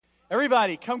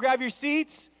Everybody, come grab your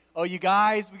seats. Oh, you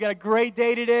guys, we got a great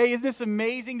day today. Isn't this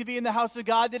amazing to be in the house of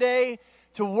God today?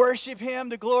 To worship Him,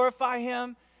 to glorify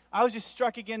Him. I was just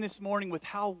struck again this morning with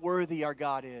how worthy our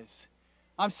God is.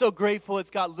 I'm so grateful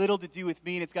it's got little to do with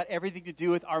me and it's got everything to do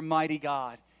with our mighty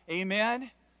God. Amen?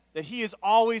 That He is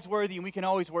always worthy and we can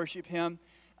always worship Him.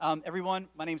 Everyone,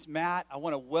 my name's Matt. I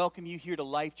want to welcome you here to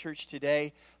Life Church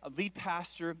today. Lead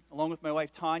pastor, along with my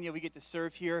wife Tanya, we get to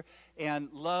serve here and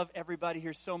love everybody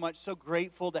here so much. So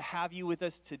grateful to have you with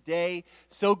us today.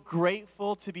 So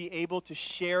grateful to be able to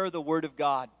share the Word of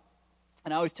God.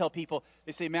 And I always tell people,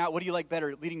 they say, Matt, what do you like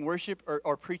better, leading worship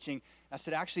or preaching? I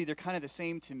said, actually, they're kind of the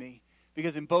same to me.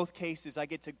 Because in both cases, I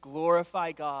get to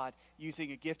glorify God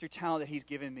using a gift or talent that He's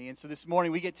given me. And so this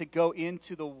morning, we get to go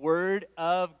into the Word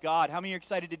of God. How many are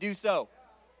excited to do so?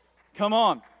 Come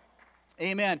on.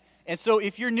 Amen. And so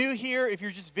if you're new here, if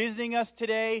you're just visiting us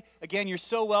today, again, you're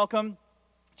so welcome.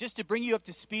 Just to bring you up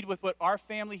to speed with what our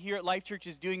family here at Life Church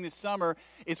is doing this summer,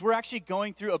 is we're actually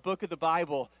going through a book of the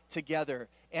Bible together.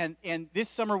 And this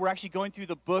summer, we're actually going through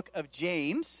the book of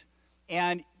James.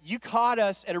 And you caught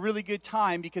us at a really good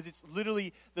time because it's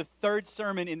literally the third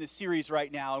sermon in the series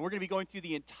right now. And we're going to be going through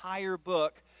the entire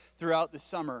book throughout the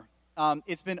summer.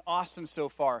 It's been awesome so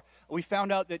far. We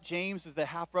found out that James was the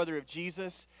half-brother of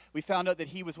Jesus. We found out that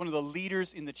he was one of the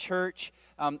leaders in the church.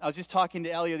 I was just talking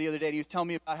to Elio the other day, and he was telling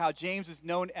me about how James was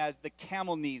known as the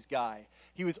camel knees guy.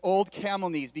 He was old camel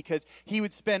knees because he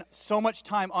would spend so much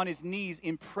time on his knees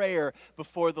in prayer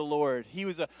before the Lord. He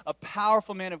was a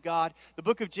powerful man of God. The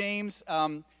book of James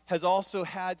has also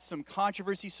had some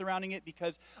controversy surrounding it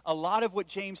because a lot of what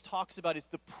James talks about is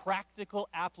the practical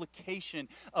application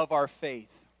of our faith,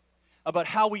 about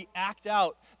how we act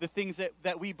out the things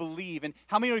that we believe. And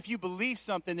how many know if you believe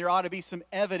something, there ought to be some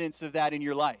evidence of that in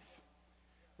your life?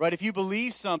 Right? If you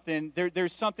believe something,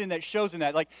 there's something that shows in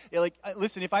that. Like,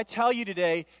 listen, if I tell you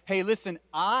today, hey, listen,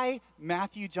 I,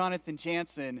 Matthew Jonathan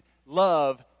Jansen,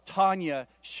 love Tanya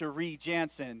Cherie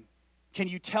Jansen. Can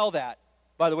you tell that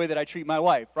by the way that I treat my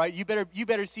wife, right? You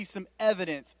better see some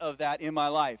evidence of that in my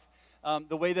life.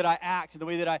 The way that I act and the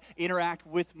way that I interact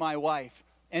with my wife.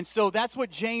 And so that's what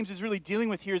James is really dealing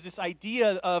with here, is this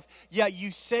idea of, yeah,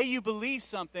 you say you believe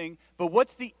something, but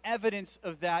what's the evidence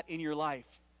of that in your life?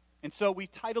 And so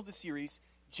we've titled the series,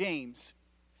 James,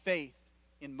 Faith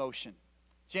in Motion.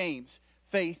 James,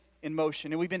 Faith in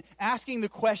Motion. And we've been asking the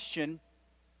question,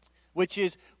 which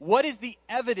is, what is the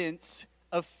evidence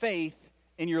of faith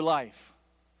in your life?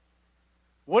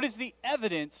 What is the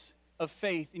evidence of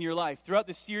faith in your life? Throughout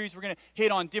this series, we're going to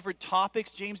hit on different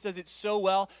topics. James does it so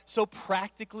well, so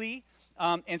practically.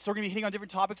 And so we're going to be hitting on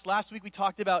different topics. Last week, we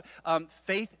talked about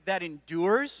faith that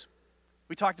endures.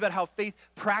 We talked about how faith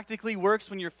practically works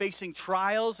when you're facing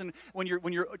trials and when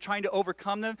you're trying to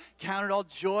overcome them. Count it all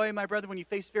joy, my brother, when you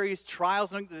face various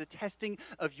trials, knowing that the testing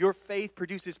of your faith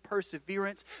produces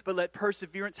perseverance. But let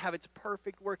perseverance have its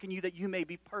perfect work in you, that you may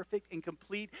be perfect and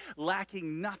complete,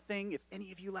 lacking nothing. If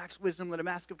any of you lacks wisdom, let him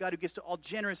ask of God, who gives to all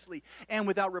generously and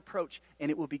without reproach, and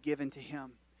it will be given to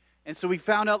him. And so we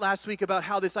found out last week about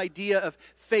how this idea of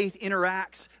faith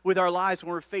interacts with our lives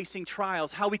when we're facing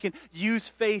trials, how we can use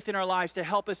faith in our lives to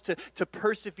help us to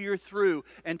persevere through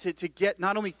and to get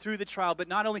not only through the trial, but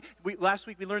last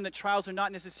week we learned that trials are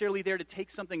not necessarily there to take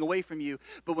something away from you,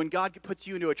 but when God puts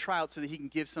you into a trial so that He can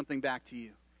give something back to you.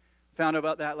 Found out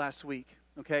about that last week,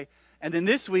 okay? And then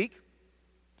this week,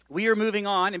 we are moving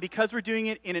on, and because we're doing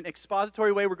it in an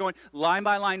expository way, we're going line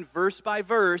by line, verse by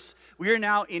verse. We are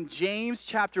now in James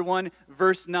chapter 1,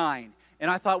 verse 9.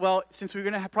 And I thought, well, since we're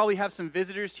going to probably have some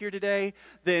visitors here today,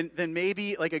 then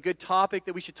maybe like a good topic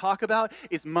that we should talk about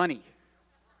is money.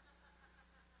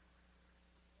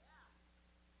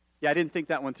 Yeah, I didn't think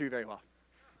that one through very well.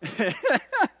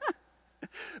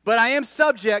 But I am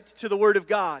subject to the Word of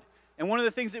God. And one of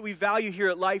the things that we value here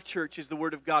at Life Church is the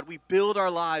Word of God. We build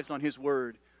our lives on His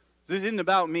Word. This isn't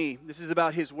about me. This is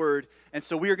about His Word. And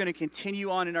so we are going to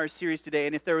continue on in our series today.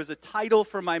 And if there was a title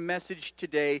for my message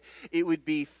today, it would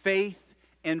be Faith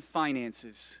and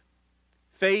Finances.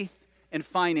 Faith and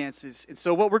Finances. And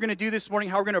so what we're going to do this morning,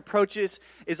 how we're going to approach this,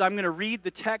 is I'm going to read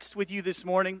the text with you this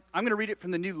morning. I'm going to read it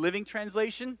from the New Living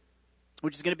Translation,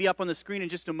 which is going to be up on the screen in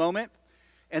just a moment.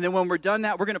 And then when we're done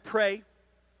that, we're going to pray.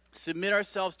 Submit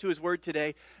ourselves to His Word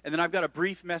today, and then I've got a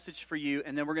brief message for you,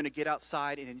 and then we're going to get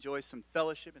outside and enjoy some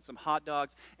fellowship and some hot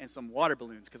dogs and some water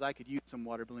balloons, because I could use some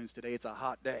water balloons today. It's a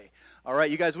hot day. All right,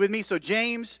 you guys with me? So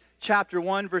James chapter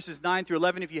 1, verses 9 through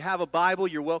 11. If you have a Bible,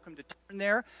 you're welcome to turn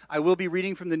there. I will be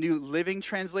reading from the New Living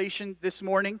Translation this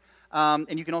morning,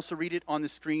 and you can also read it on the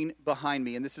screen behind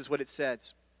me, and this is what it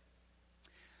says.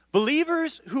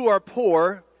 Believers who are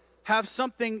poor have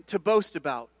something to boast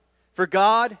about. for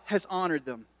God has honored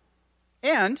them.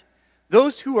 And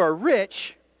those who are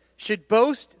rich should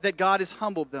boast that God has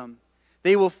humbled them.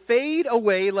 They will fade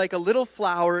away like a little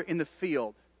flower in the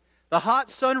field. The hot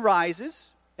sun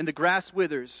rises, and the grass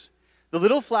withers. The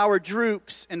little flower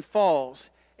droops and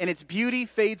falls, and its beauty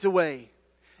fades away.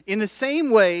 In the same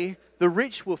way, the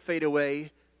rich will fade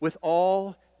away with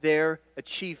all their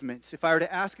achievements. If I were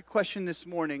to ask a question this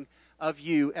morning of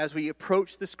you as we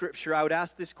approach the Scripture, I would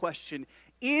ask this question: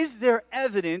 is there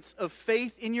evidence of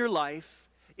faith in your life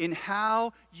in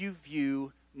how you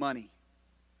view money?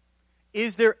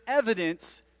 Is there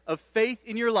evidence of faith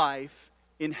in your life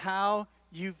in how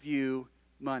you view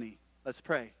money? Let's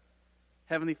pray.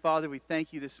 Heavenly Father, we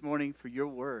thank you this morning for your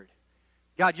word.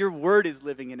 God, your word is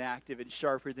living and active and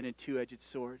sharper than a two-edged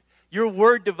sword. Your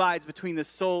word divides between the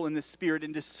soul and the spirit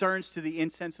and discerns to the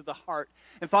intents of the heart.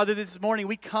 And Father, this morning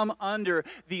we come under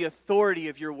the authority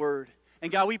of your word.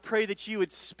 And God, we pray that you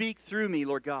would speak through me,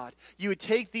 Lord God. You would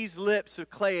take these lips of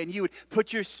clay and you would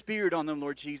put your spirit on them,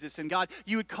 Lord Jesus. And God,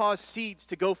 you would cause seeds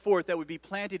to go forth that would be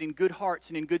planted in good hearts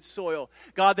and in good soil.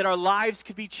 God, that our lives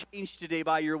could be changed today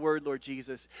by your word, Lord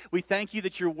Jesus. We thank you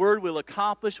that your word will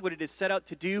accomplish what it is set out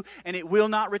to do, and it will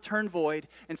not return void.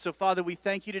 And so, Father, we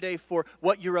thank you today for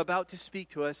what you're about to speak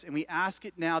to us, and we ask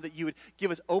it now that you would give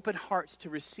us open hearts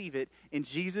to receive it in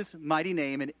Jesus' mighty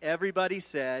name. And everybody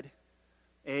said,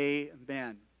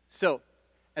 amen. So,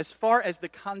 as far as the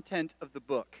content of the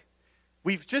book,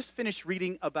 we've just finished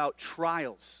reading about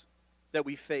trials that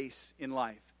we face in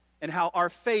life and how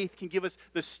our faith can give us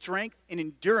the strength and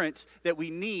endurance that we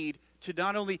need to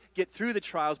not only get through the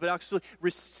trials, but actually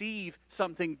receive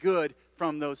something good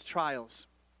from those trials.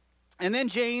 And then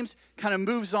James kind of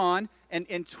moves on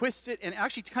and twists it and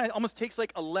actually kind of almost takes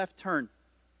like a left turn.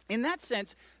 In that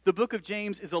sense, the book of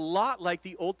James is a lot like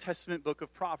the Old Testament book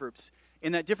of Proverbs,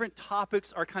 in that different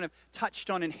topics are kind of touched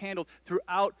on and handled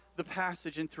throughout the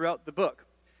passage and throughout the book.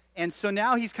 And so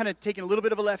now he's kind of taken a little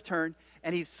bit of a left turn,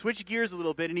 and he's switched gears a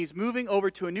little bit, and he's moving over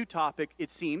to a new topic,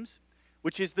 it seems,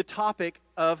 which is the topic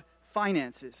of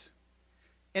finances.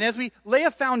 And as we lay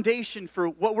a foundation for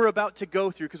what we're about to go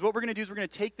through, because what we're going to do is we're going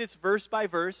to take this verse by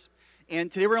verse,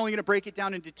 and today we're only going to break it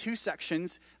down into two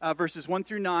sections, verses 1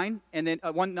 through 9, and then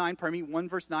 1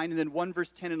 verse 9, and then 1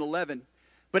 verse 10 and 11.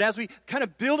 But as we kind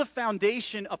of build a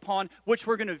foundation upon which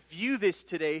we're going to view this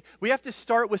today, we have to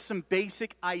start with some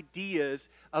basic ideas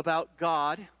about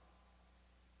God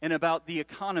and about the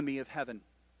economy of heaven.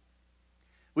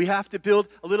 We have to build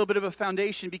a little bit of a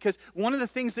foundation because one of the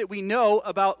things that we know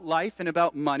about life and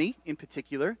about money in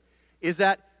particular is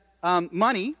that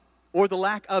money, or the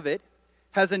lack of it,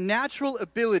 has a natural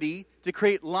ability to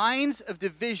create lines of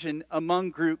division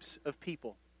among groups of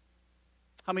people.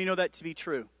 How many know that to be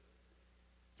true?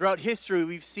 Throughout history,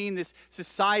 we've seen this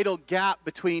societal gap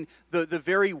between the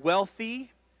very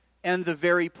wealthy and the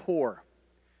very poor.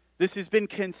 This has been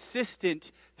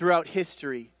consistent throughout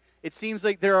history. It seems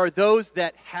like there are those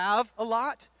that have a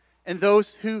lot and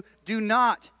those who do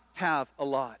not have a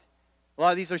lot. A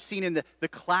lot of these are seen in the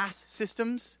class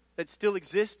systems that still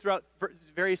exist throughout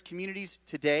various communities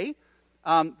today.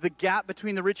 The gap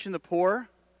between the rich and the poor.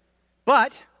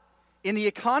 But in the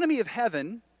economy of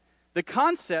heaven, the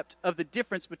concept of the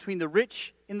difference between the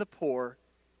rich and the poor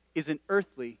is an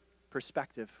earthly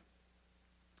perspective.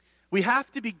 We have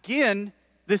to begin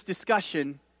this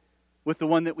discussion with the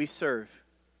one that we serve,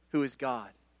 who is God.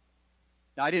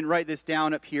 Now, I didn't write this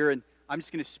down up here, and I'm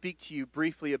just going to speak to you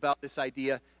briefly about this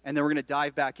idea, and then we're going to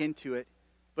dive back into it.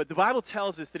 But the Bible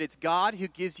tells us that it's God who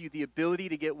gives you the ability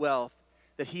to get wealth,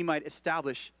 that he might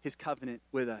establish his covenant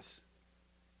with us.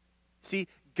 See,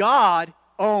 God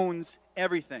owns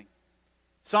everything.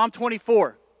 Psalm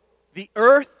 24, the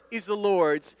earth is the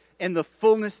Lord's and the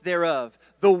fullness thereof,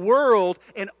 the world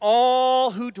and all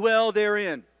who dwell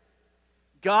therein.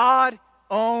 God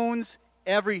owns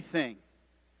everything.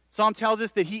 Psalm tells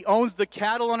us that he owns the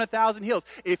cattle on 1,000 hills.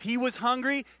 If he was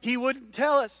hungry, he wouldn't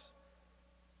tell us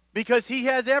because he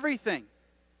has everything.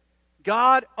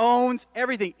 God owns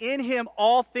everything. In him,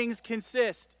 all things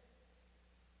consist.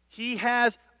 He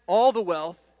has all the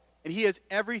wealth and he has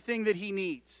everything that he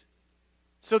needs.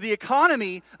 So the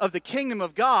economy of the kingdom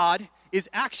of God is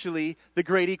actually the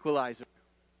great equalizer.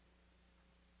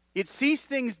 It sees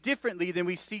things differently than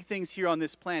we see things here on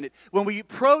this planet. When we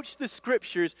approach the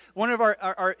Scriptures, one of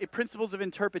our principles of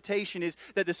interpretation is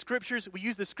that the Scriptures, we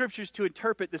use the Scriptures to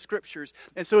interpret the Scriptures.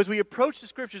 And so as we approach the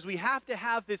Scriptures, we have to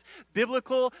have this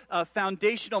biblical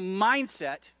foundational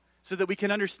mindset so that we can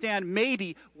understand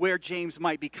maybe where James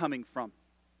might be coming from.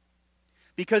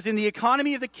 Because in the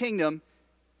economy of the kingdom,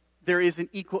 there is an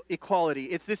equality.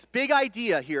 It's this big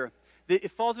idea here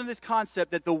it falls into this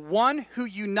concept that the one who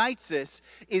unites us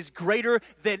is greater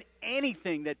than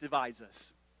anything that divides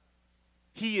us.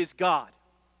 He is God.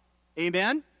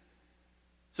 Amen?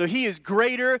 So he is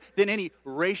greater than any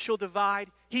racial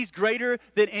divide. He's greater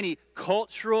than any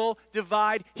cultural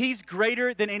divide. He's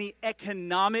greater than any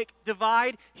economic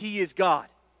divide. He is God.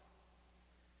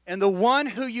 And the one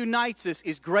who unites us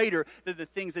is greater than the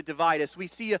things that divide us. We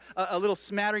see a little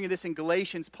smattering of this in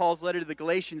Galatians, Paul's letter to the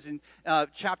Galatians in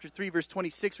chapter 3, verse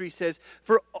 26, where he says,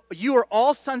 "For you are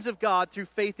all sons of God through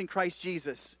faith in Christ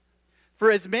Jesus.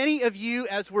 For as many of you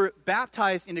as were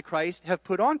baptized into Christ have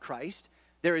put on Christ.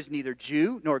 There is neither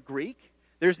Jew nor Greek.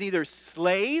 There's neither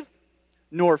slave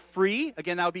nor free."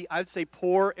 Again, that would be, I would say,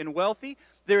 poor and wealthy.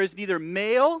 "There is neither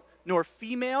male nor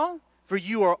female, for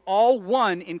you are all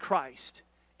one in Christ.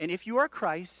 And if you are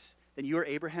Christ's, then you are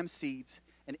Abraham's seeds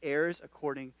and heirs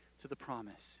according to the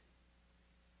promise."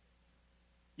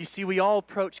 You see, we all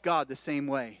approach God the same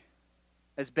way,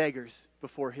 as beggars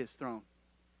before his throne.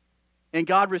 And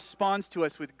God responds to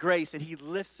us with grace, and he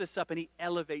lifts us up, and he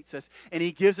elevates us, and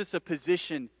he gives us a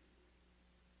position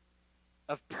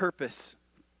of purpose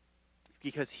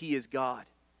because he is God.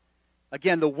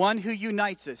 Again, the one who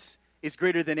unites us is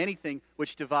greater than anything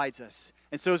which divides us.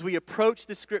 And so as we approach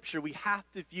the Scripture, we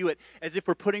have to view it as if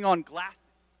we're putting on glasses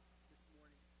this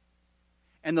morning.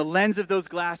 And the lens of those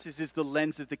glasses is the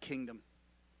lens of the kingdom,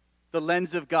 the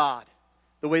lens of God,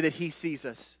 the way that he sees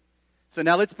us. So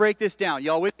now let's break this down.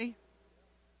 Y'all with me?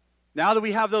 Now that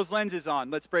we have those lenses on,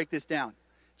 let's break this down.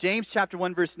 James chapter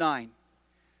 1, verse 9.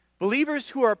 "Believers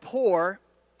who are poor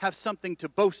have something to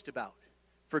boast about,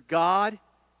 for God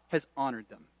has honored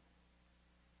them."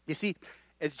 You see,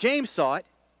 as James saw it,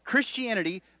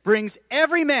 Christianity brings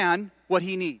every man what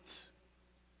he needs.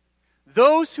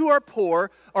 Those who are poor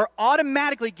are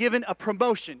automatically given a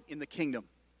promotion in the kingdom.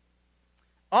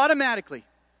 Automatically.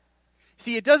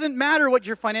 See, it doesn't matter what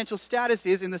your financial status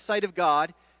is in the sight of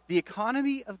God. The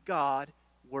economy of God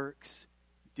works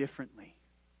differently.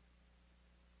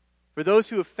 For those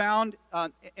who have found,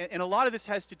 and a lot of this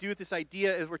has to do with this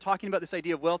idea, as we're talking about this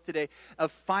idea of wealth today,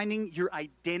 of finding your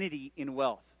identity in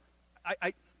wealth.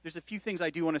 There's a few things I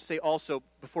do want to say also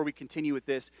before we continue with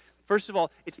this. First of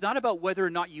all, it's not about whether or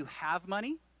not you have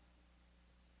money.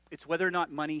 It's whether or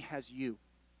not money has you.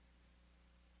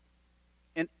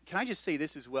 And can I just say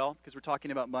this as well? Because we're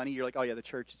talking about money. You're like, oh yeah, the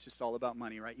church is just all about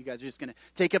money, right? You guys are just going to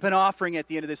take up an offering at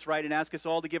the end of this, right? And ask us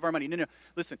all to give our money. No.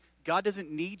 Listen, God doesn't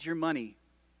need your money.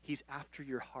 He's after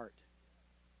your heart.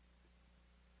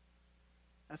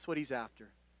 That's what he's after.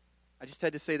 I just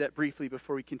had to say that briefly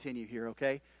before we continue here,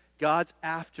 okay? God's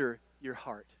after your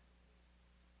heart.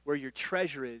 Where your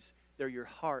treasure is, there your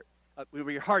heart.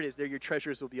 Where your heart is, there your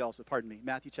treasures will be also. Pardon me.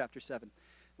 Matthew chapter 7.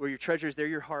 Where your treasure is, there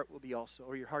your heart will be also.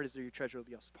 Or your heart is, there your treasure will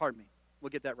be also. Pardon me. We'll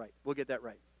get that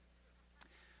right.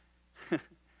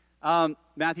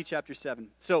 Matthew chapter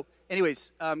 7. So,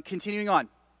 anyways, continuing on.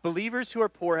 Believers who are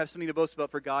poor have something to boast about,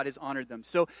 for God has honored them.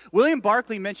 So William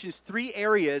Barclay mentions 3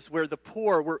 areas where the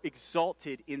poor were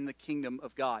exalted in the kingdom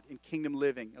of God, in kingdom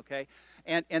living, okay?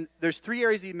 And there's 3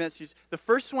 areas he mentions. The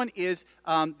first one is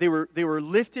they were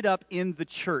lifted up in the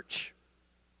church.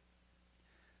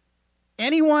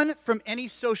 Anyone from any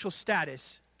social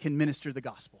status can minister the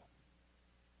gospel.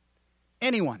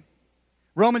 Anyone.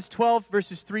 Romans 12,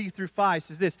 verses 3 through 5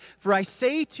 says this, "For I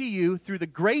say to you, through the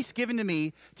grace given to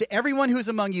me, to everyone who is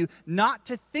among you, not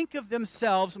to think of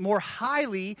themselves more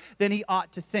highly than he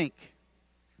ought to think,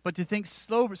 but to think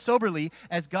soberly,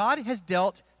 as God has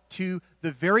dealt to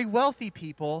the very wealthy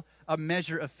people a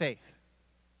measure of faith."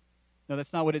 No,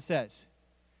 that's not what it says.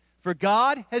 "For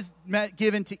God has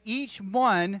given to each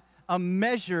one a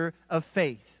measure of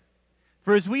faith.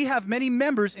 For as we have many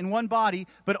members in one body,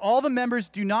 but all the members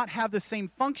do not have the same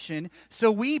function,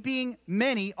 so we being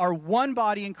many are one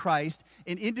body in Christ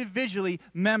and individually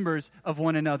members of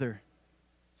one another."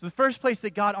 So the first place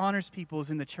that God honors people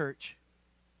is in the church.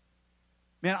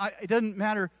 Man, it doesn't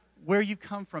matter where you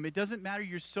come from. It doesn't matter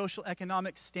your social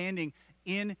economic standing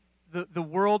in the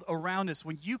world around us.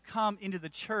 When you come into the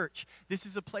church, this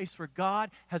is a place where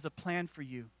God has a plan for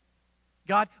you.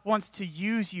 God wants to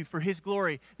use you for his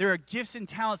glory. There are gifts and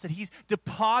talents that he's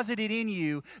deposited in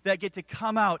you that get to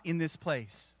come out in this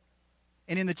place.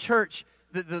 And in the church,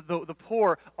 the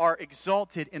poor are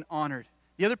exalted and honored.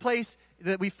 The other place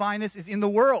that we find this is in the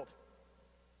world.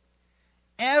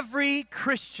 Every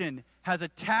Christian has a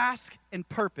task and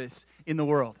purpose in the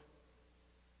world.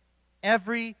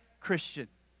 Every Christian.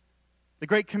 The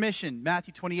Great Commission,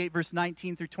 Matthew 28, verse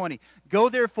 19 through 20. "Go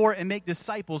therefore and make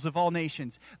disciples of all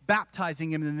nations, baptizing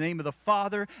them in the name of the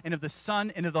Father and of the Son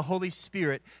and of the Holy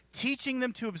Spirit, teaching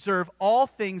them to observe all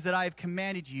things that I have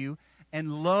commanded you.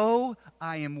 And lo,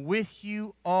 I am with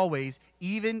you always,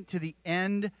 even to the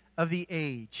end of the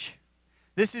age.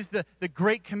 This is the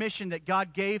great commission that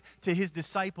God gave to his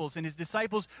disciples. And his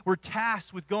disciples were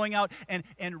tasked with going out and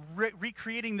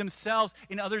recreating themselves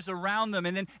in others around them.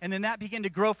 And then that began to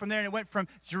grow from there. And it went from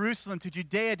Jerusalem to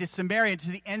Judea to Samaria to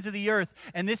the ends of the earth.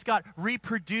 And this got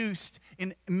reproduced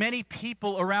in many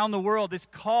people around the world. This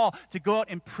call to go out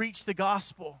and preach the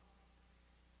gospel.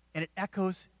 And it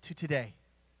echoes to today.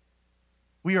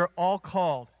 We are all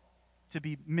called to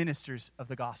be ministers of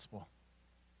the gospel.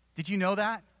 Did you know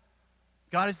that?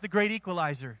 God is the great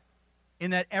equalizer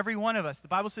in that every one of us, the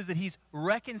Bible says that he's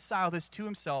reconciled us to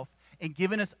himself and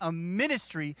given us a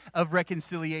ministry of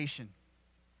reconciliation.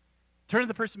 Turn to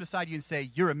the person beside you and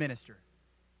say, you're a minister.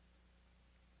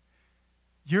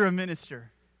 You're a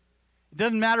minister. It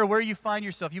doesn't matter where you find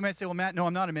yourself. You might say, well, Matt, no,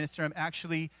 I'm not a minister. I'm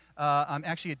actually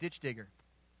a ditch digger.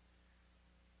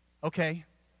 Okay,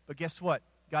 but guess what?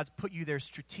 God's put you there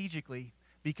strategically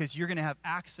because you're going to have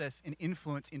access and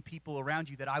influence in people around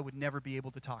you that I would never be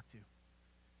able to talk to.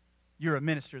 You're a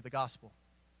minister of the gospel.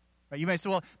 Right? You may say,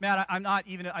 well, Matt, I don't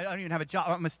even have a job.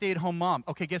 I'm a stay-at-home mom.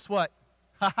 Okay, guess what?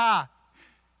 Ha-ha.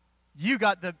 You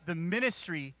got the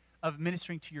ministry of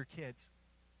ministering to your kids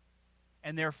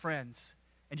and their friends.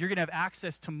 And you're going to have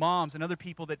access to moms and other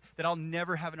people that I'll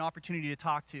never have an opportunity to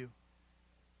talk to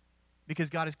because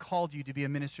God has called you to be a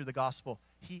minister of the gospel.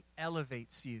 He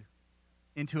elevates you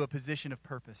into a position of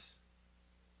purpose.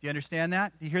 Do you understand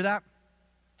that? Do you hear that?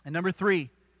 And number 3,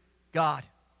 God.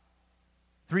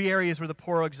 3 areas where the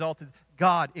poor are exalted.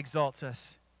 God exalts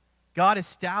us. God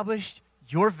established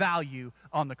your value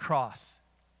on the cross.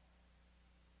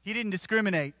 He didn't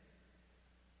discriminate.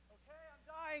 Okay,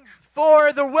 I'm dying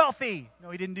for the wealthy. No,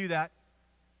 he didn't do that.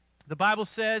 The Bible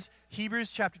says,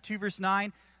 Hebrews chapter 2, verse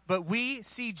 9, but we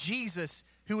see Jesus,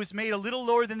 who was made a little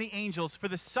lower than the angels, for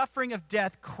the suffering of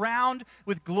death, crowned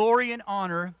with glory and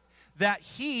honor, that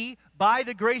he, by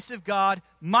the grace of God,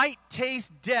 might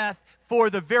taste death for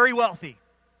the very wealthy.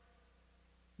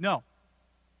 No.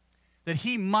 That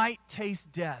he might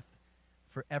taste death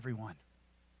for everyone.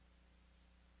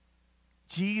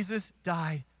 Jesus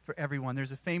died for everyone.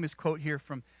 There's a famous quote here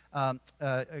from a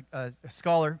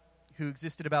scholar who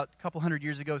existed about a couple hundred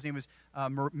years ago. His name was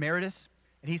Meritus.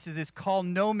 And he says this, call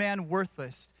no man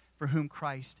worthless for whom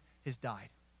Christ has died.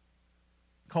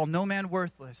 Call no man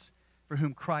worthless for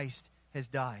whom Christ has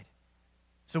died.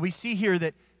 So we see here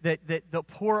that the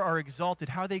poor are exalted.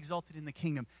 How are they exalted in the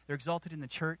kingdom? They're exalted in the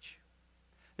church.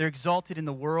 They're exalted in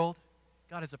the world.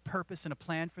 God has a purpose and a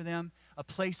plan for them, a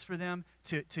place for them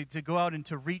to go out and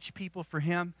to reach people for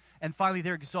him. And finally,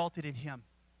 they're exalted in him.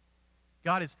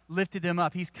 God has lifted them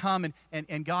up. He's come,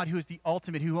 and God, who is the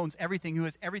ultimate, who owns everything, who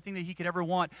has everything that he could ever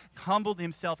want, humbled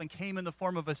himself and came in the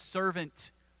form of a servant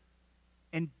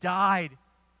and died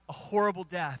a horrible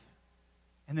death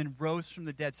and then rose from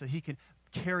the dead so he can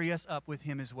carry us up with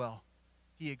him as well.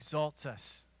 He exalts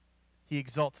us. He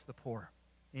exalts the poor.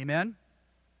 Amen?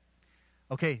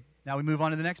 Okay, now we move on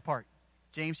to the next part.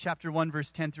 James chapter 1, verse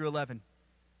 10 through 11.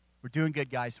 We're doing good,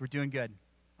 guys. We're doing good.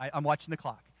 I'm watching the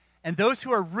clock. And those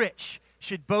who are rich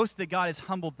should boast that God has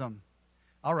humbled them.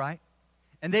 All right.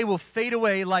 And they will fade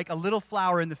away like a little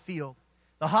flower in the field.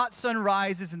 The hot sun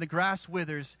rises and the grass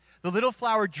withers. The little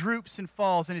flower droops and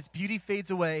falls, and its beauty fades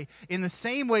away. In the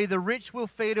same way, the rich will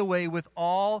fade away with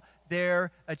all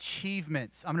their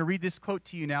achievements. I'm going to read this quote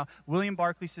to you now. William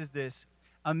Barclay says this,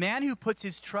 a man who puts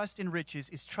his trust in riches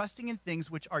is trusting in things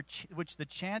which the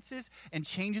chances and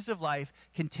changes of life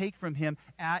can take from him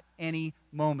at any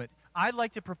moment. I'd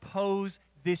like to propose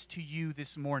this to you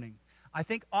this morning. I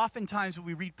think oftentimes when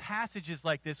we read passages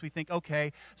like this, we think,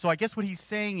 okay, so I guess what he's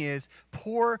saying is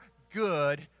poor,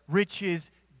 good,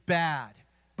 riches, bad.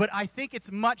 But I think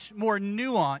it's much more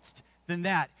nuanced than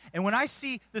that. And when I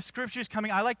see the scriptures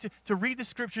coming, I like to read the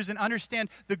scriptures and understand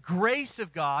the grace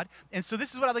of God. And so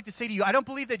this is what I'd like to say to you. I don't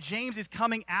believe that James is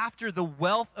coming after the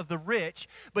wealth of the rich,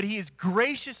 but he is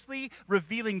graciously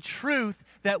revealing truth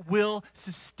that will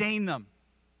sustain them.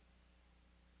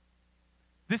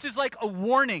 This is like a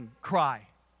warning cry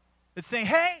that's saying,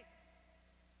 hey,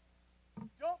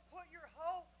 don't put your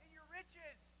hope in your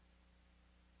riches.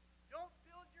 Don't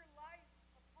build your life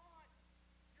upon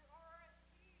your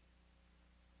RSP.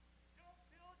 Don't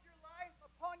build your life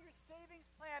upon your savings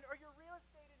plan or your real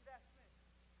estate investment.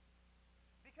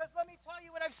 Because let me tell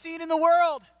you what I've seen in the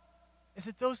world is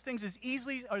that those things as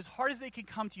easily or as hard as they can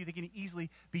come to you, they can easily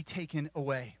be taken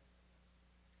away.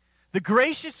 The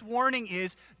gracious warning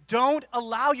is, don't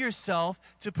allow yourself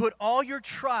to put all your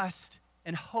trust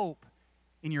and hope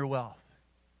in your wealth.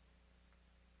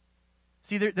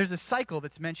 See, there's a cycle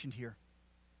that's mentioned here.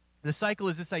 The cycle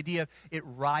is this idea of it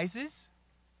rises,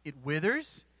 it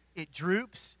withers, it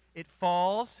droops, it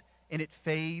falls, and it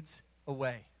fades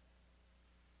away.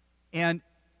 And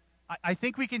I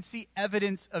think we can see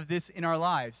evidence of this in our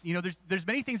lives. You know, there's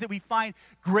many things that we find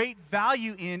great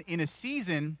value in a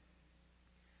season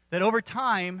that over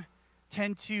time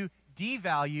tend to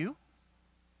devalue.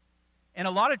 And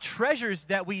a lot of treasures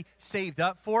that we saved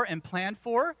up for and planned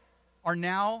for are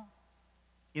now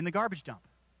in the garbage dump.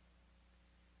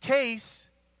 Case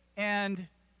and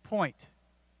point.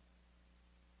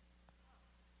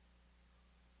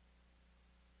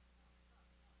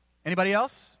 Anybody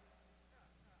else?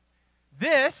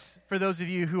 This, for those of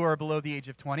you who are below the age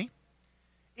of 20,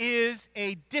 is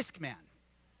a Discman.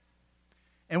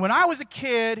 And when I was a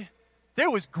kid, there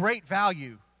was great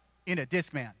value in a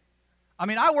Discman. I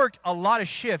mean, I worked a lot of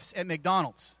shifts at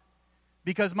McDonald's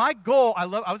because my goal, I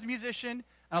was a musician, and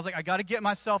I was like, I got to get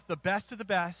myself the best of the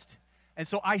best. And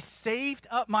so I saved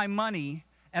up my money,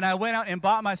 and I went out and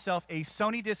bought myself a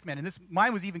Sony Discman. And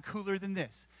mine was even cooler than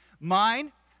this.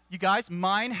 Mine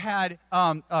had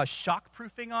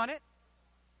shockproofing on it.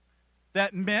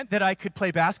 That meant that I could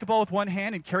play basketball with one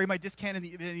hand and carry my disc hand in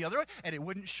the other, and it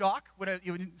wouldn't shock,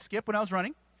 it wouldn't skip when I was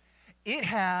running. It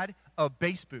had a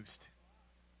bass boost.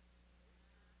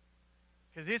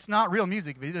 Because it's not real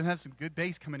music, but it doesn't have some good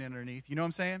bass coming in underneath. You know what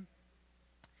I'm saying?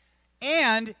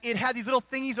 And it had these little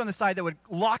thingies on the side that would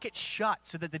lock it shut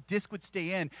so that the disc would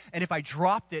stay in. And if I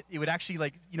dropped it, it would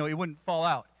actually, it wouldn't fall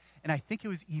out. And I think it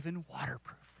was even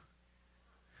waterproof.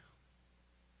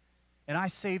 And I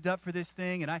saved up for this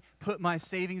thing, and I put my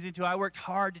savings into it. I worked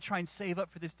hard to try and save up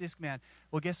for this Discman.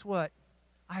 Well, guess what?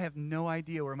 I have no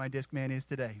idea where my Discman is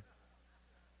today.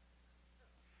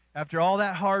 After all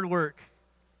that hard work,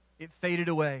 it faded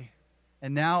away.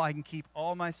 And now I can keep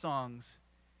all my songs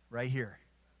right here.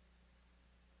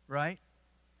 Right?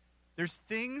 There's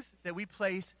things that we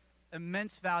place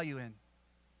immense value in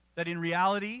that in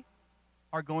reality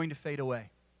are going to fade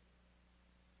away.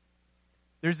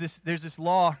 There's this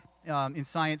law in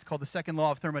science called the second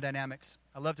law of thermodynamics.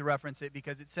 I love to reference it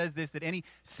because it says this, that any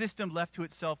system left to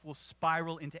itself will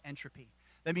spiral into entropy.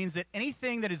 That means that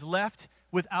anything that is left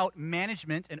without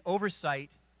management and oversight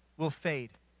will fade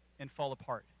and fall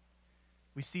apart.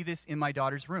 We see this in my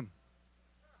daughter's room.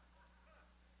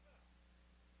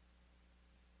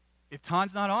 If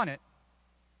Tan's not on it,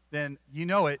 then you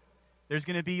know it. There's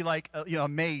going to be like a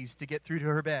maze to get through to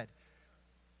her bed.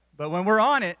 But when we're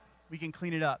on it, we can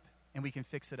clean it up and we can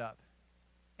fix it up.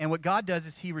 And what God does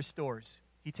is He restores.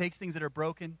 He takes things that are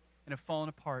broken and have fallen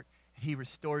apart, and He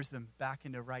restores them back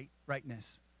into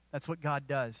rightness. That's what God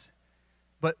does.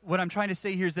 But what I'm trying to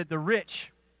say here is that the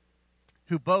rich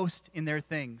who boast in their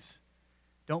things,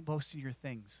 don't boast in your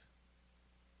things.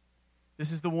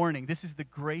 This is the warning. This is the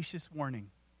gracious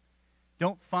warning.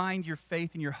 Don't find your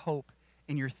faith and your hope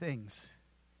in your things.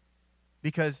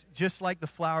 Because just like the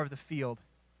flower of the field,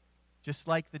 just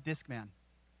like the Discman,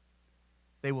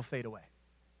 they will fade away.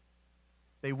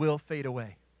 They will fade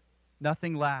away.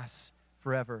 Nothing lasts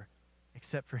forever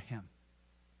except for Him.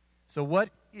 So what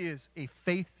is a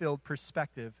faith-filled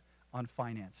perspective on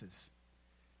finances?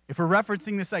 If we're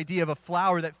referencing this idea of a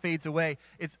flower that fades away,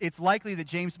 it's likely that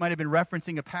James might have been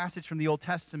referencing a passage from the Old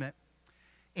Testament.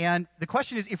 And the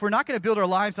question is, if we're not going to build our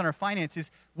lives on our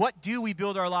finances, what do we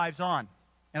build our lives on?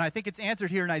 And I think it's answered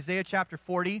here in Isaiah chapter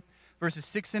 40, verses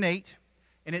 6 and 8.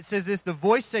 And it says this, the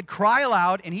voice said, cry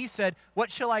aloud, and He said, what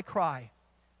shall I cry?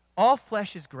 All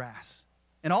flesh is grass,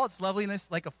 and all its loveliness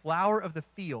like a flower of the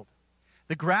field.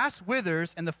 The grass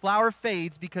withers and the flower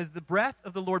fades because the breath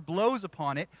of the Lord blows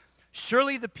upon it.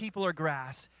 Surely the people are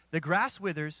grass. The grass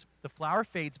withers, the flower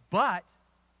fades, but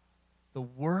the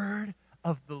word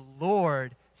of the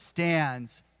Lord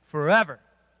stands forever.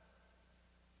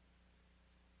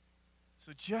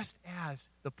 So just as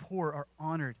the poor are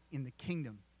honored in the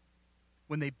kingdom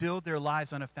when they build their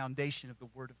lives on a foundation of the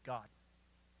Word of God,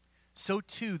 so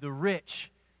too the rich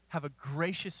have a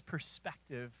gracious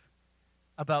perspective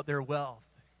about their wealth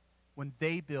when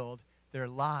they build their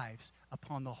lives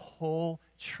upon the whole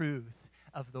truth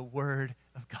of the Word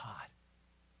of God.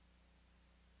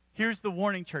 Here's the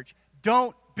warning, church.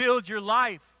 Don't build your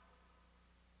life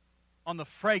on the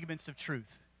fragments of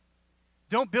truth.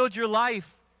 Don't build your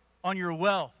life on your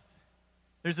wealth.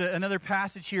 There's another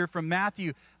passage here from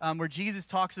Matthew where Jesus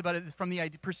talks about it from the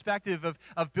perspective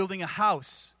of building a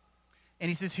house. And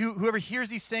He says, whoever hears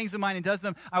these sayings of mine and does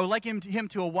them, I would liken him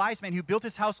to a wise man who built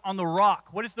his house on the rock.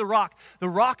 What is the rock? The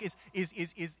rock is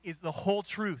the whole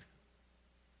truth.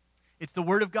 It's the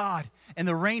word of God. And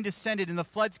the rain descended, and the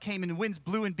floods came, and the winds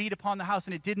blew and beat upon the house,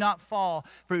 and it did not fall,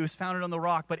 for it was founded on the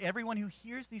rock. But everyone who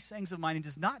hears these sayings of mine and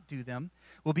does not do them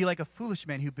will be like a foolish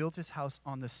man who built his house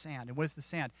on the sand. And what is the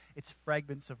sand? It's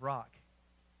fragments of rock.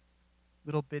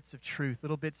 Little bits of truth,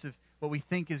 little bits of what we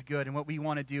think is good and what we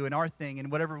want to do and our thing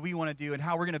and whatever we want to do and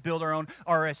how we're going to build our own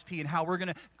RSP and how we're going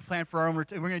to plan for our own, we're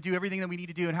going to do everything that we need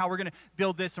to do and how we're going to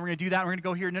build this and we're going to do that and we're going to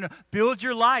go here. No. Build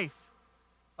your life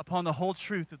upon the whole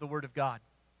truth of the Word of God.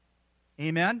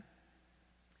 Amen?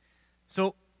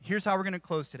 So here's how we're going to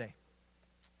close today.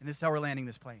 And this is how we're landing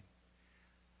this plane.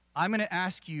 I'm going to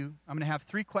ask you, I'm going to have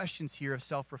 3 questions here of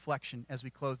self-reflection as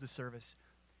we close the service.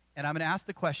 And I'm going to ask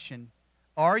the question,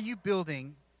 are you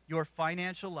building your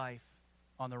financial life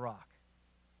on the rock?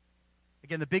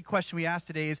 Again, the big question we ask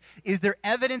today is there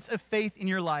evidence of faith in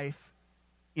your life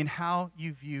in how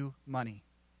you view money?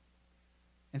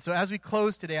 And so as we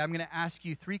close today, I'm going to ask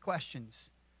you 3 questions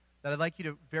that I'd like you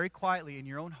to very quietly in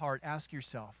your own heart ask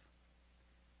yourself.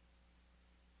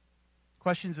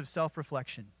 Questions of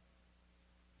self-reflection.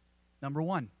 Number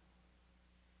 1,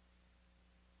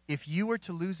 if you were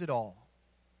to lose it all,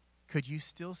 could you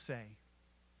still say,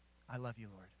 I love you,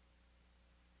 Lord?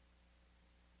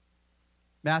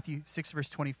 Matthew 6, verse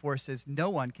 24 says, no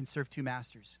one can serve 2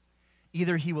 masters.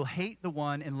 Either he will hate the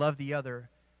one and love the other.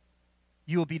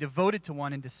 You will be devoted to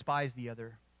one and despise the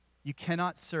other. You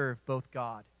cannot serve both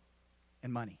God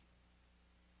and money.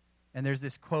 And there's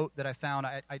this quote that I found.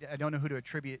 I don't know who to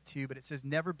attribute it to, but it says,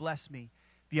 never bless me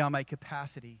beyond my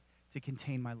capacity to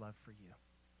contain my love for you.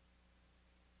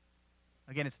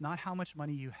 Again, it's not how much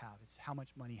money you have. It's how much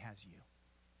money has you.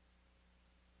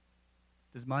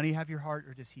 Does money have your heart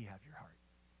or does he have your heart?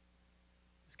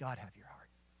 Does God have your heart?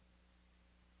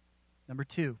 Number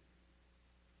 2,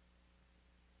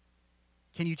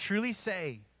 can you truly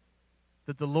say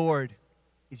that the Lord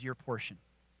is your portion?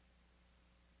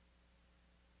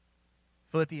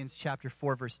 Philippians chapter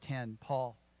 4, verse 10,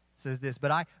 Paul says this,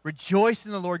 but I rejoice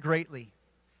in the Lord greatly,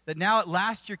 that now at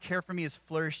last your care for me has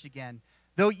flourished again,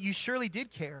 though you surely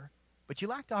did care, but you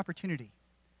lacked opportunity.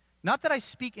 Not that I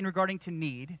speak in regarding to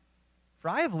need, for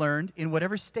I have learned in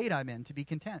whatever state I'm in to be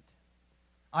content.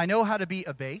 I know how to be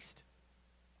abased.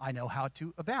 I know how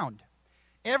to abound.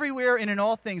 Everywhere and in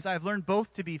all things I have learned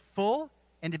both to be full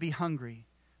and to be hungry,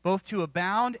 both to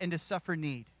abound and to suffer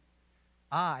need.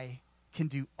 I can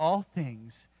do all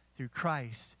things through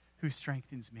Christ who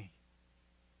strengthens me.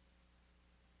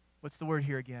 What's the word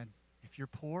here again? If you're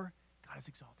poor, God is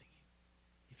exalting you.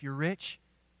 If you're rich,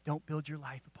 don't build your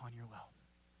life upon your wealth.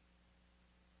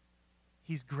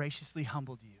 He's graciously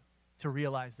humbled you to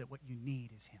realize that what you need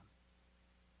is him.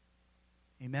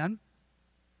 Amen?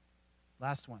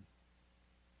 Last one.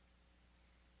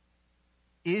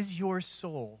 Is your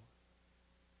soul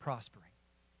prospering?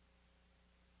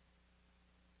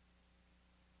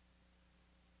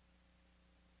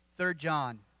 Third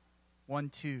John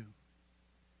 1:2.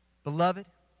 Beloved,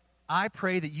 I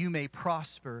pray that you may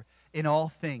prosper in all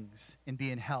things and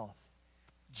be in health,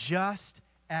 just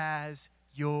as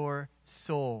your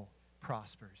soul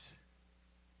prospers.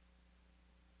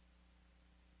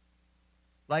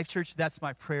 Life Church, that's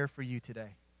my prayer for you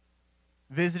today.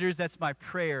 Visitors, that's my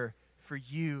prayer for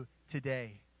you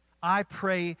today. I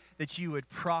pray that you would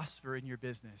prosper in your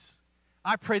business.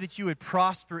 I pray that you would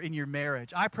prosper in your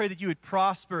marriage. I pray that you would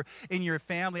prosper in your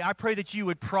family. I pray that you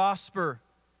would prosper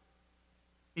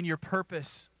in your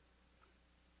purpose.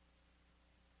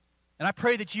 And I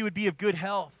pray that you would be of good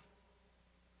health.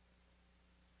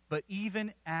 But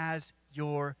even as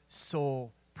your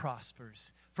soul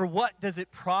prospers. For what does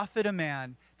it profit a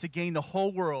man to gain the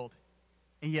whole world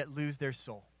and yet lose their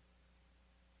soul?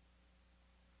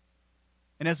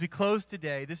 And as we close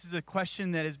today, this is a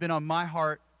question that has been on my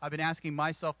heart. I've been asking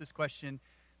myself this question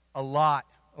a lot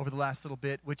over the last little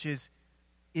bit, which is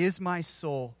my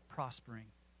soul prospering?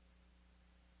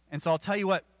 And so I'll tell you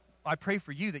what, I pray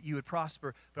for you that you would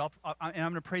prosper, but I'm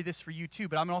going to pray this for you too,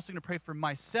 but I'm also going to pray for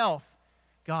myself.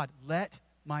 God, let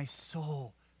my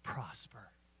soul prosper.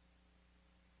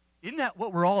 Isn't that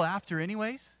what we're all after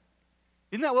anyways?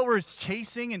 Isn't that what we're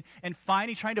chasing and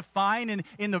finding, trying to find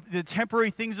in the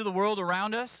temporary things of the world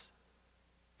around us?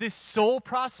 This soul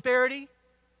prosperity,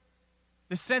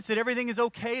 the sense that everything is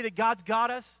okay, that God's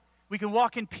got us. We can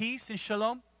walk in peace and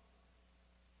shalom.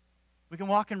 We can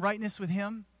walk in rightness with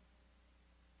him.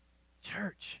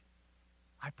 Church,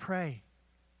 I pray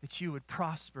that you would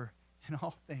prosper in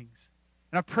all things.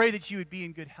 And I pray that you would be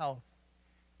in good health,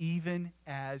 even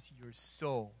as your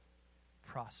soul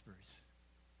prospers.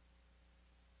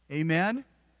 Amen?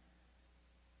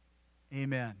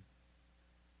 Amen.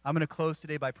 I'm going to close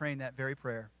today by praying that very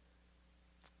prayer.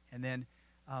 And then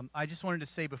I just wanted to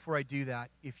say before I do that,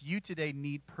 if you today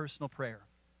need personal prayer,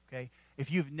 okay,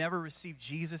 if you've never received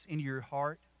Jesus into your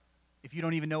heart, if you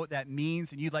don't even know what that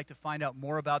means and you'd like to find out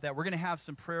more about that, we're going to have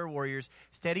some prayer warriors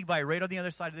standing by right on the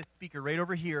other side of the speaker, right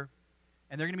over here,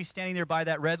 and they're going to be standing there by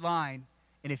that red line.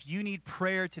 And if you need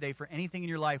prayer today for anything in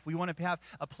your life, we want to have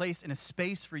a place and a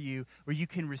space for you where you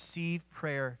can receive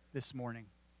prayer this morning.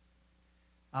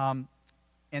 And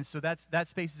so that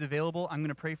space is available. I'm going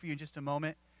to pray for you in just a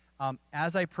moment.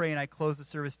 As I pray and I close the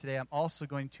service today, I'm also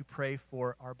going to pray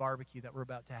for our barbecue that we're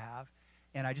about to have.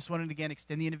 And I just wanted to, again,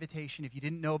 extend the invitation. If you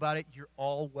didn't know about it, you're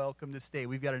all welcome to stay.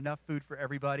 We've got enough food for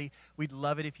everybody. We'd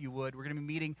love it if you would. We're going to be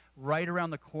meeting right around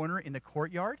the corner in the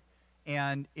courtyard,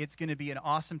 and it's going to be an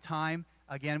awesome time.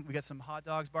 Again, we got some hot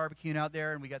dogs barbecuing out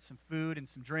there, and we got some food and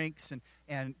some drinks,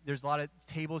 and there's a lot of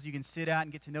tables you can sit at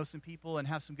and get to know some people and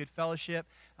have some good fellowship.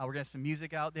 We're going to have some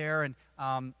music out there and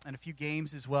a few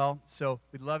games as well. So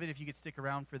we'd love it if you could stick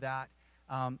around for that.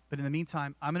 But in the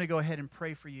meantime, I'm going to go ahead and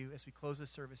pray for you as we close this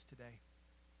service today.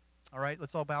 All right,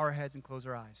 let's all bow our heads and close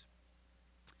our eyes.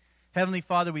 Heavenly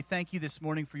Father, we thank you this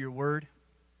morning for your word.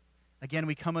 Again,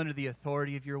 we come under the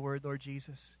authority of your word, Lord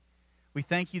Jesus. We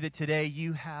thank you that today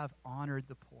you have honored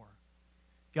the poor.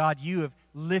 God, you have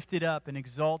lifted up and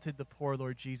exalted the poor,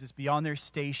 Lord Jesus, beyond their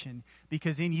station,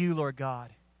 because in you, Lord God,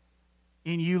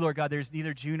 there's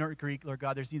neither Jew nor Greek, Lord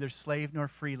God. There's neither slave nor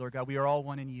free, Lord God. We are all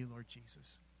one in you, Lord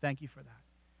Jesus. Thank you for that.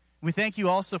 We thank you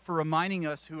also for reminding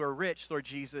us who are rich, Lord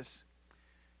Jesus,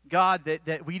 God,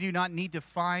 that we do not need to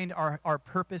find our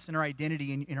purpose and our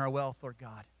identity in our wealth, Lord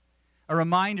God. A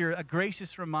reminder, a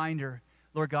gracious reminder,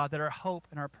 Lord God, that our hope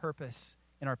and our purpose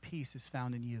and our peace is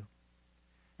found in you.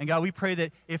 And God, we pray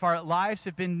that if our lives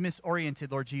have been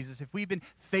misoriented, Lord Jesus, if we've been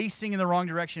facing in the wrong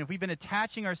direction, if we've been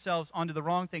attaching ourselves onto the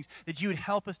wrong things, that you would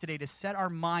help us today to set our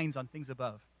minds on things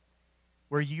above,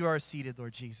 where you are seated,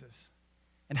 Lord Jesus.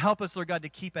 And help us, Lord God, to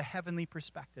keep a heavenly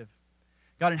perspective.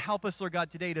 God, and help us, Lord God,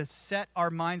 today to set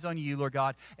our minds on you, Lord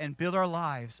God, and build our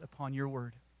lives upon your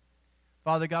word.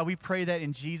 Father God, we pray that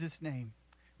in Jesus' name.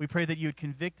 We pray that you would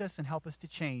convict us and help us to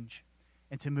change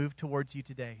and to move towards you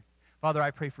today. Father,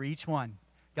 I pray for each one,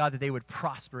 God, that they would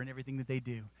prosper in everything that they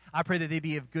do. I pray that they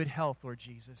be of good health, Lord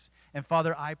Jesus. And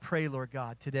Father, I pray, Lord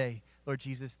God, today, Lord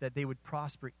Jesus, that they would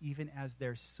prosper even as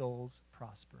their souls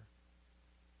prosper.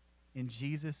 In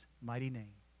Jesus' mighty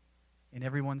name. And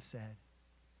everyone said,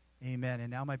 amen. And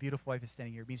now my beautiful wife is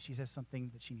standing here. It means she has something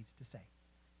that she needs to say.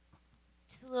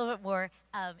 Just a little bit more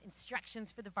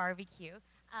instructions for the barbecue.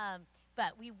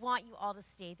 But we want you all to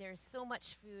stay. There's so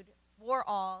much food for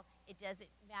all. It doesn't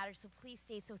matter, so please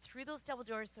stay. So through those double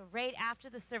doors, so right after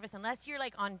the service, unless you're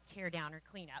like on tear down or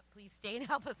clean up, please stay and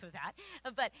help us with that.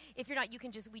 But if you're not, you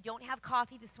can just, we don't have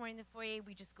coffee this morning in the foyer.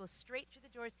 We just go straight through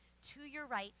the doors. To your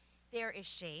right, there is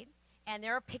shade. And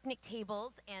there are picnic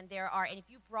tables, and if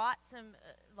you brought some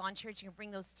lawn chairs, you can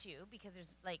bring those too, because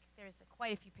there's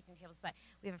quite a few picnic tables. But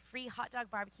we have a free hot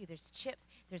dog barbecue. There's chips.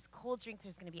 There's cold drinks.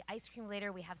 There's going to be ice cream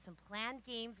later. We have some planned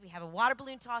games. We have a water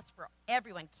balloon toss for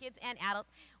everyone, kids and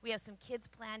adults. We have some kids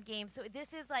planned games. So this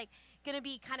is like going to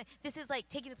be this is like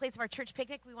taking the place of our church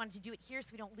picnic. We wanted to do it here so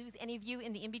we don't lose any of you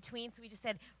in the in-between. So we just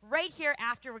said right here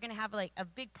after we're going to have like a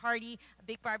big party, a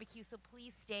big barbecue. So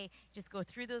please stay. Just go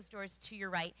through those doors to your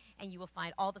right, and you will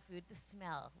find all the food. The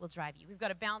smell will drive you. We've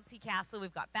got a bouncy castle.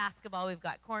 We've got basketball. We've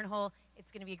got cornhole. It's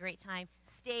going to be a great time.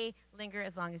 Stay, linger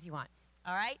as long as you want.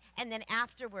 All right? And then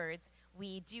afterwards,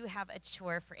 we do have a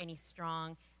chore for any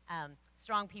strong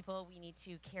people. We need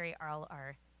to carry all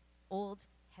our old,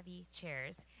 heavy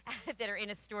chairs that are in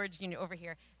a storage unit over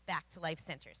here back to Life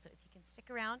Center. So if you can stick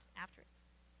around afterwards.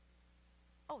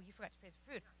 Oh, you forgot to pray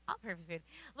for food. I'll pray for food.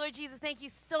 Lord Jesus, thank you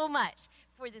so much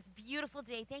for this beautiful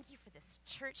day. Thank you for this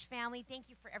church family. Thank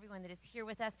you for everyone that is here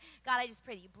with us. God, I just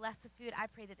pray that you bless the food. I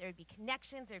pray that there would be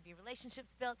connections, there would be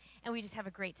relationships built, and we just have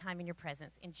a great time in your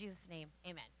presence. In Jesus' name,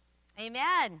 amen.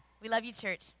 Amen. We love you,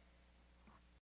 church.